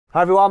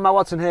Hi everyone, Matt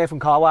Watson here from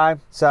Carwow.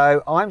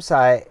 So I'm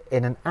sat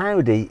in an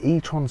Audi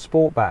e-tron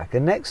Sportback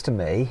and next to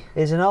me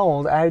is an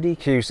old Audi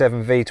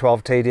Q7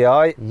 V12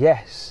 TDI.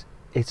 Yes,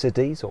 it's a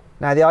diesel.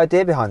 Now the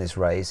idea behind this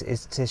race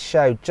is to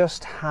show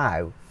just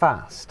how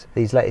fast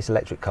these latest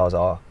electric cars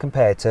are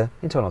compared to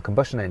internal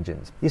combustion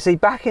engines. You see,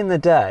 back in the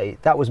day,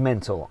 that was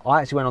mental.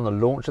 I actually went on the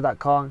launch of that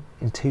car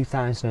in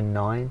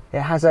 2009.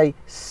 It has a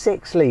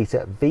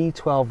 6-litre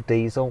V12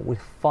 diesel with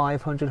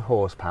 500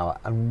 horsepower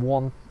and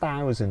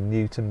 1,000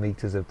 Newton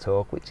meters of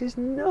torque, which is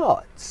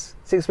nuts.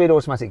 6-speed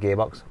automatic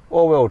gearbox,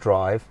 all-wheel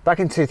drive. Back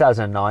in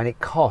 2009, it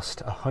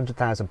cost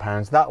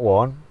 £100,000. That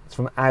one, it's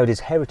from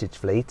Audi's heritage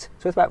fleet,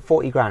 so it's about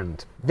 40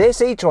 grand.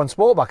 This e-tron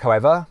Sportback,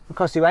 however, will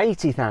cost you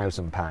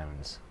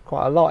 £80,000.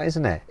 Quite a lot,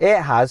 isn't it?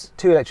 It has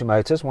 2 electric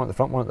motors, one at the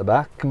front, one at the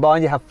back.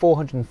 Combined, you have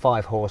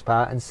 405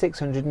 horsepower and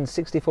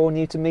 664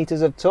 Newton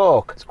meters of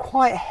torque. It's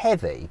quite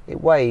heavy.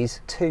 It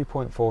weighs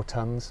 2.4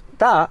 tons.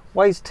 That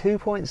weighs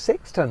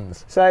 2.6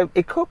 tons. So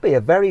it could be a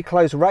very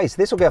close race.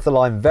 This will get off the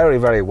line very,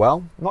 very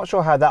well. Not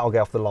sure how that will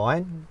get off the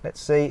line. Let's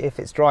see if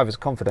its driver's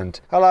confident.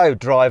 Hello,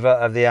 driver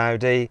of the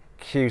Audi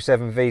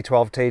Q7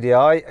 V12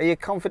 TDI. Are you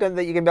confident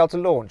that you're going to be able to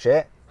launch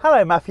it?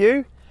 Hello,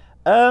 Matthew.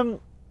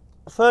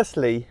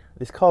 Firstly,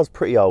 this car's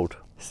pretty old.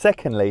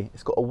 Secondly,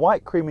 it's got a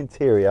white cream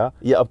interior,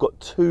 yet I've got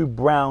 2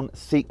 brown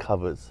seat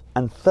covers.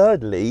 And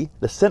thirdly,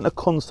 the center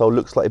console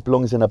looks like it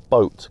belongs in a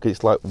boat because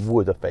it's like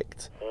wood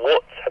effect.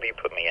 What have you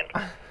put me in?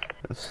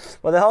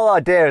 Well, the whole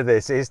idea of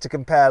this is to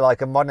compare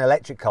like a modern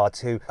electric car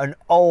to an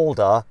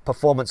older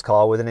performance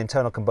car with an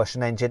internal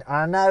combustion engine.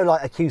 And I know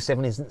like a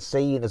Q7 isn't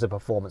seen as a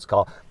performance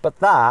car, but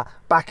that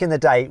back in the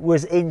day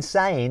was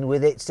insane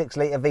with its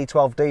 6-litre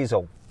V12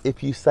 diesel.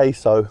 If you say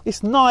so.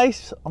 It's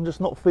nice, I'm just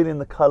not feeling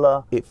the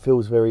colour. It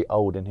feels very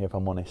old in here, if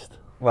I'm honest.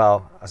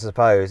 Well, I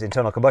suppose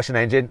internal combustion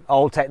engine,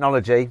 old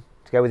technology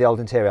to go with the old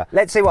interior.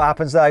 Let's see what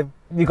happens though.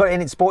 You've got it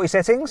in its sporty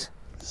settings?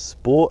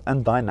 Sport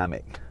and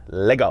dynamic.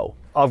 Lego.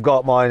 I've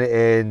got mine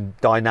in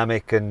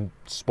dynamic and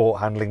sport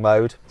handling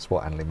mode.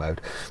 Sport handling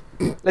mode.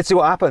 Let's see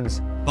what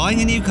happens.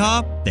 Buying a new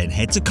car? Then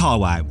head to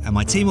Carwow and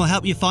my team will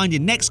help you find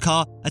your next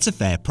car at a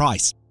fair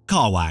price.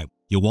 Carwow,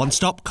 your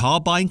one-stop car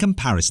buying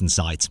comparison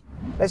site.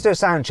 Let's do a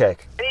sound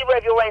check. Can you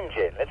rev your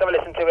engine? Let's have a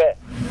listen to it.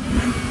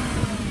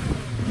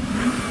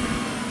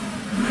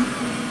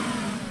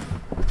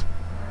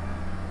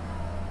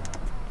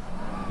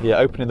 Yeah,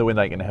 opening the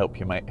window ain't gonna help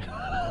you, mate.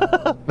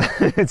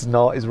 It's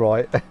not, it's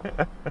right.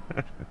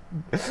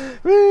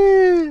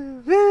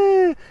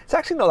 It's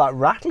actually not that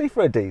rattly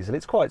for a diesel,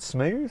 it's quite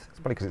smooth. It's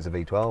probably because it's a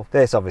V12.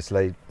 This,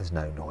 obviously, there's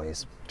no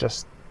noise,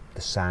 just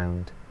the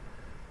sound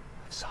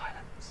of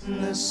silence.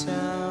 The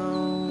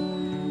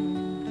sound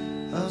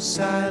of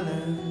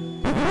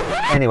silence.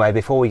 Anyway,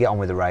 before we get on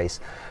with the race,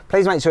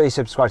 please make sure you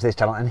subscribe to this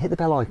channel and hit the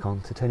bell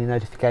icon to turn your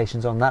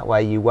notifications on. That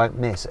way you won't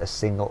miss a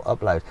single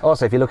upload.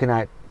 Also, if you're looking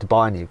out to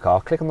buy a new car,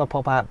 click on the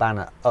pop-out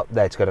banner up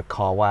there to go to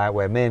Carwow,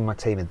 where me and my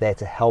team are there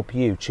to help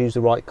you choose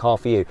the right car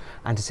for you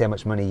and to see how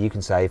much money you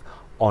can save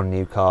on a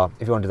new car.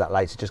 If you want to do that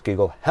later, just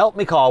Google "Help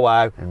Me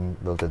Carwow" and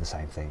we'll do the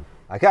same thing.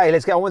 Okay,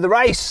 let's get on with the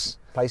race.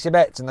 Place your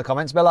bets in the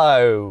comments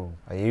below.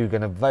 Are you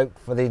going to vote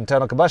for the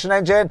internal combustion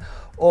engine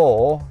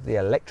or the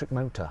electric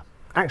motor?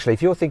 Actually,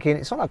 if you're thinking,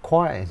 it's not that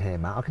quiet in here,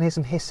 Matt, I can hear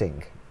some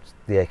hissing. It's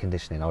the air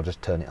conditioning, I'll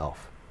just turn it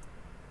off.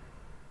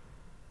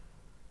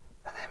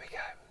 And there we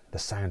go. The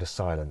sound of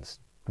silence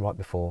right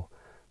before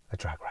a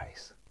drag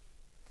race.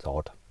 It's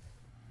odd.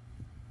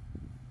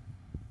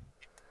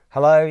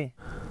 Hello?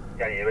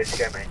 Yeah, you ready to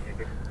go, mate?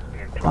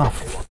 Oh,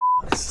 for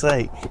f***ing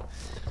sake.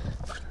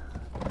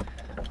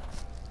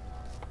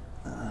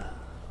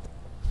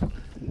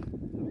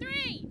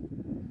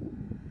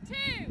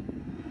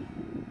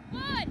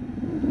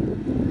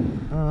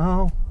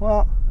 Oh,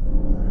 what?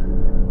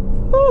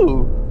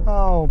 Ooh,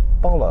 Oh,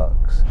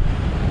 bollocks.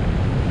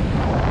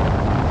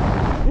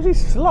 this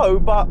is slow,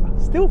 but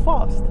still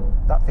fast.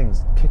 That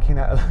thing's kicking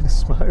out a load of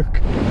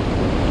smoke.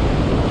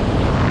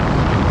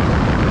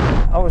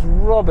 I was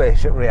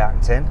rubbish at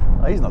reacting.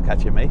 Oh, he's not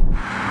catching me.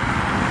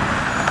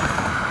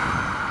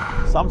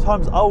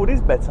 Sometimes old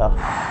is better.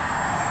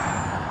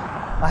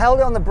 I held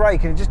it on the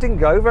brake and it just didn't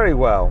go very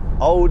well.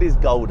 Old is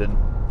golden.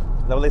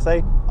 Is that what they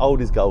say?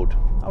 Old is gold.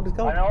 Old is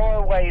gold. I know I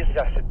always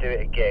have to do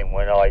it again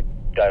when I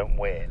don't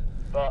win,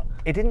 but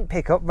It didn't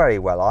pick up very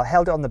well. I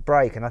held it on the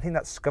brake and I think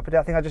that scuppered it.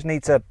 I think I just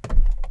need to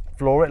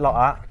floor it like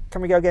that.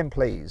 Can we go again,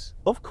 please?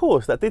 Of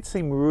course, that did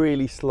seem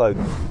really slow.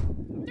 3,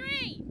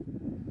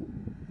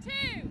 2,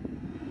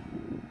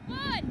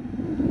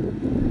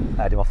 1.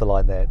 I had him off the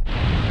line there.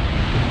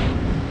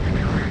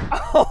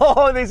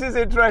 Oh, this is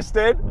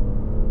interesting.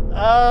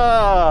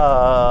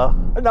 Ah.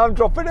 And now I'm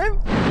dropping him.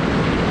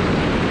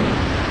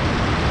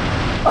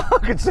 I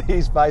could see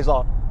his face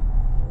like.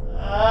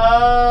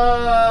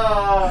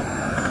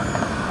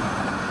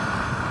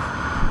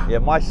 Yeah,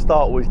 my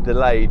start was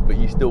delayed, but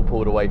you still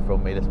pulled away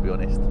from me, let's be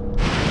honest.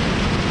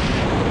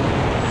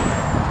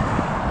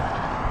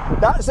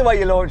 That's the way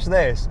you launch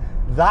this.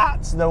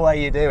 That's the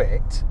way you do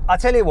it. I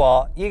tell you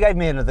what, you gave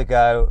me another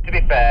go. to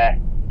be fair,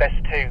 best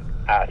 2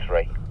 out of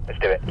 3.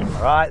 Let's do it.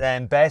 All right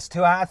then, best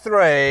 2 out of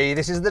 3.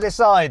 This is the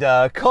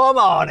decider. Come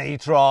on,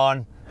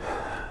 e-tron.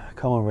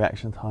 Come on,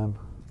 reaction time.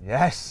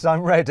 Yes, I'm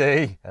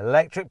ready.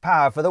 Electric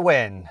power for the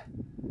win.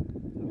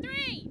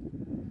 3,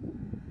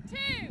 2,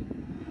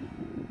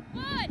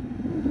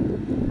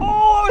 1.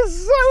 Oh,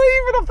 it's so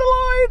even off the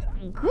line.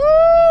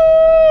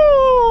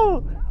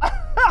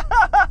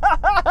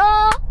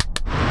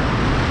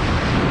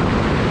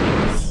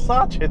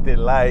 Such a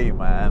delay,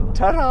 man.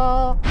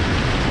 Ta-da!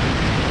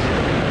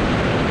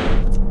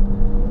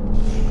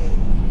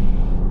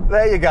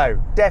 There you go.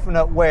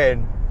 Definite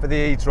win for the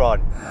e-tron.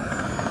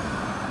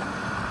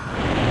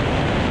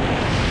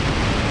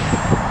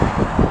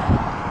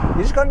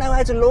 You just got to know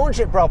how to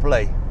launch it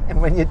properly.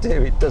 And when you do,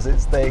 it does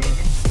its thing.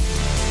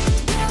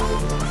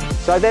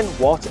 So then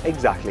what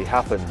exactly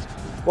happened?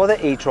 Well,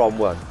 the e-tron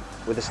won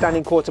with a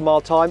standing quarter-mile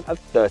time of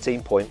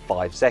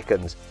 13.5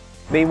 seconds.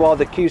 Meanwhile,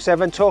 the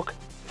Q7 took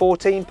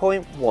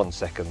 14.1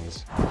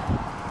 seconds.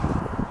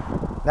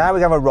 Now we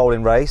have a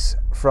rolling race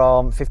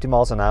from 50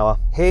 miles an hour.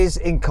 He's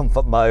in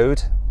comfort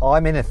mode.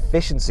 I'm in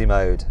efficiency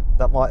mode.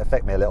 That might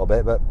affect me a little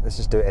bit, but let's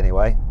just do it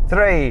anyway.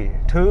 3,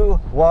 2,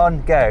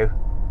 1, go.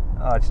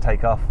 Oh, just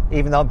take off,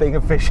 even though I'm being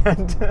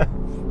efficient.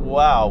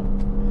 Wow.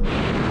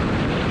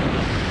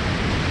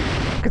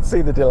 I could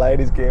see the delay in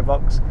his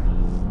gearbox.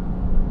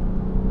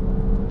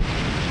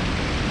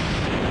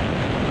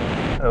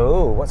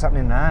 Oh, what's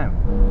happening now?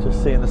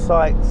 Just seeing the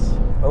sights.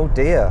 Oh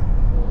dear.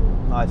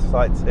 Nice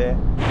sights here.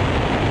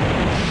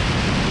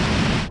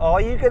 Are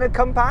you going to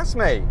come past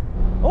me?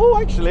 Oh,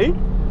 actually,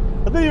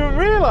 I didn't even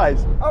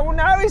realise. Oh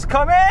no, he's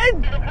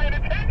coming!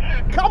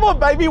 Come on,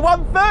 baby,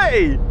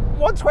 130.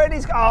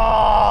 120's,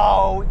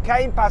 oh, it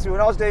came past me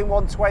when I was doing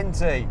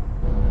 120.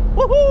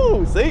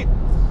 Woohoo! See?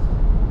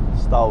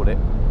 Stole it.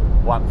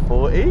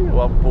 140,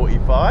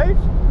 145,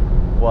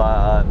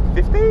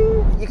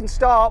 150. You can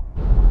stop.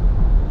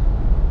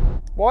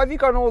 Why have you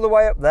gone all the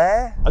way up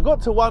there? I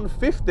got to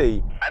 150. And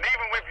even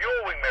with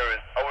your wing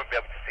mirrors, I wouldn't be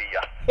able to see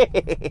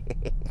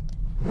you.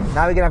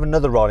 Now we're going to have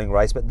another rolling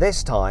race, but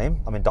this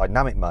time I'm in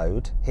dynamic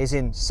mode. He's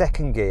in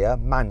second gear,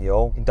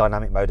 manual, in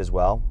dynamic mode as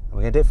well. And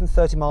we're going to do it from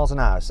 30 miles an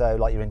hour. So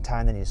like you're in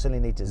town and you suddenly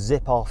need to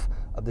zip off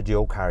up the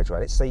dual carriageway.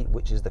 Let's see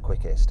which is the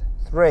quickest.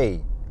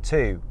 3,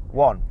 2,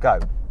 1, go.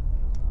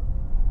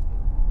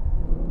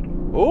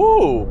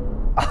 Ooh!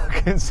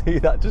 I can see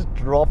that just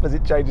drop as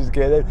it changes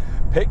gear, then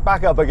pick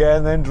back up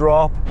again, then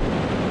drop.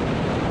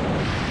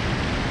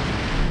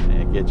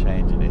 Yeah, gear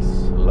changing is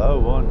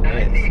slow on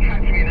this.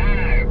 Catch me now.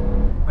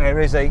 Where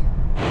is he?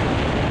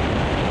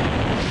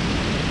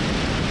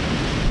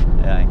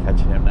 Yeah, I ain't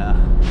catching him now.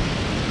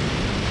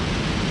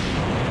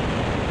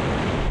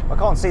 I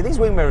can't see, these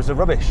wing mirrors are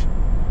rubbish.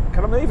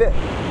 Can I move it?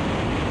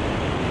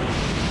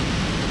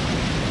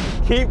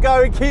 Keep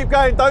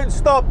going, don't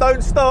stop,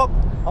 don't stop.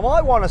 I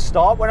might want to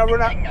stop when I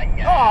run out.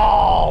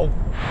 Oh!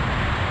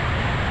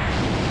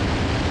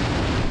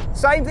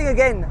 Same thing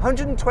again,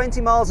 120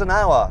 miles an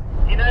hour.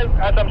 You know,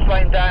 as I'm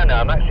slowing down now,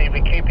 I'm actually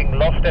recouping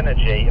lost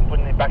energy and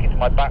putting it back into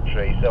my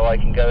battery so I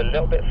can go a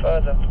little bit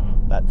further.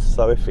 That's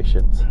so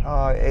efficient.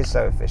 Oh, it is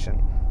so efficient.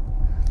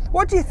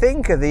 What do you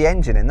think of the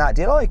engine in that?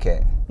 Do you like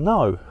it?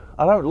 No,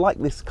 I don't like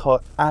this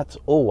car at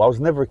all. I was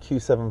never a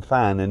Q7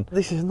 fan, and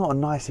this is not a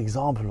nice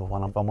example of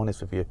one, if I'm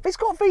honest with you. It's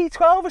got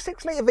V12, a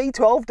 6-litre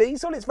V12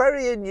 diesel. It's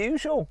very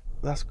unusual.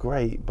 That's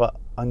great, but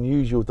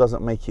unusual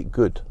doesn't make it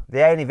good.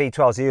 The only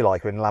V12s you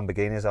like are in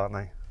Lamborghinis, aren't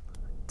they?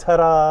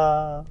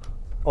 Ta-da!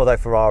 Although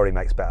Ferrari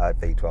makes better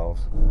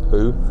V12s.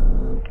 Who?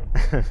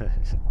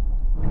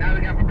 Now we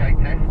can have a brake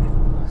test.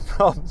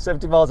 From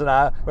 70 miles an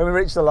hour, when we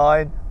reach the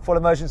line, full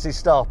emergency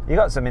stop. You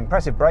got some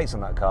impressive brakes on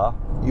that car.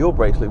 Your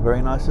brakes look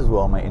very nice as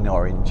well, mate, in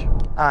orange.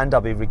 And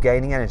I'll be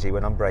regaining energy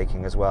when I'm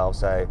braking as well,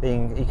 so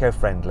being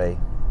eco-friendly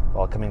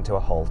while coming to a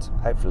halt,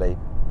 hopefully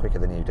quicker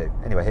than you do.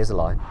 Anyway, here's the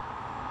line.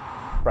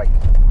 Brake.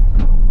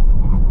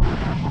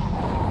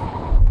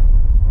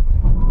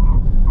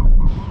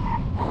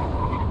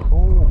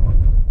 Ooh.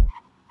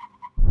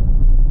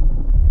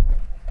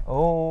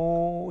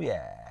 Oh,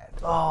 yeah.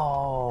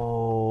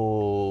 Oh.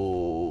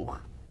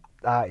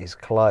 That is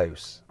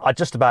close. I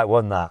just about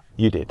won that.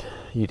 You did,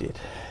 you did,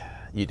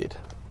 you did.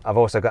 I've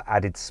also got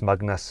added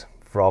smugness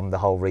from the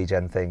whole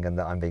regen thing and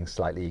that I'm being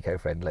slightly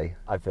eco-friendly.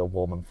 I feel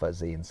warm and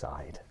fuzzy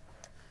inside.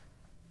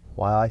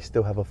 Why I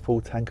still have a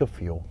full tank of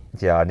fuel.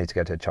 Yeah, I need to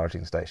go to a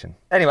charging station.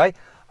 Anyway,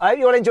 I hope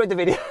you all enjoyed the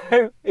video.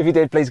 If you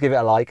did, please give it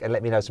a like and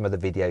let me know some other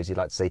videos you'd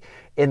like to see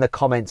in the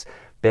comments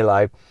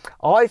below.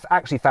 I've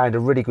actually found a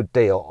really good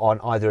deal on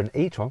either an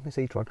e-tron, this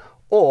e-tron,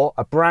 or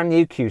a brand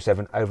new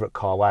Q7 over at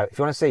CarWow. If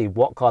you want to see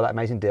what car that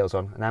amazing deal's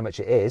on and how much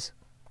it is,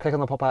 click on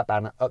the pop-out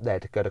banner up there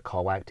to go to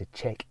CarWow to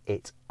check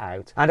it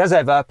out. And as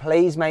ever,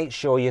 please make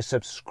sure you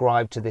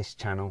subscribe to this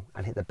channel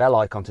and hit the bell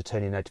icon to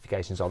turn your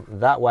notifications on.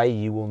 That way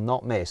you will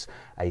not miss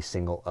a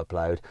single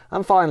upload.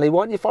 And finally,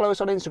 why don't you follow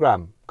us on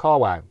Instagram,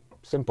 CarWow,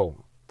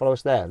 simple. Follow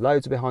us there,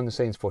 loads of behind the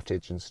scenes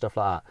footage and stuff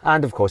like that.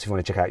 And of course, if you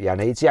want to check out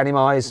Yanni, it's Yanni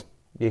Mize.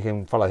 You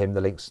can follow him,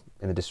 the link's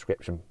in the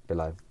description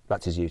below.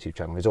 That's his YouTube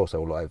channel. He's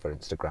also all over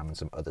Instagram and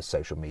some other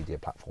social media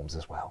platforms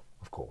as well,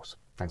 of course.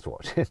 Thanks for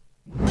watching.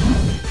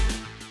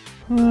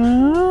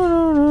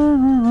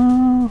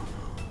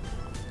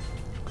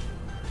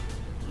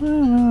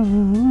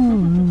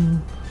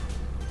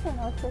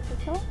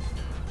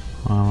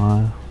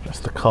 That's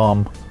the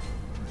calm.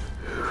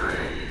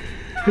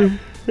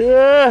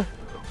 Yeah.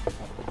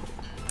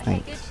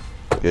 Thanks.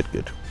 Good.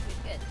 Good.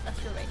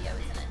 That's your radio,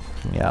 isn't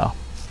it? Yeah.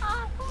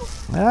 Ah, cool.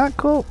 Yeah,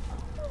 cool.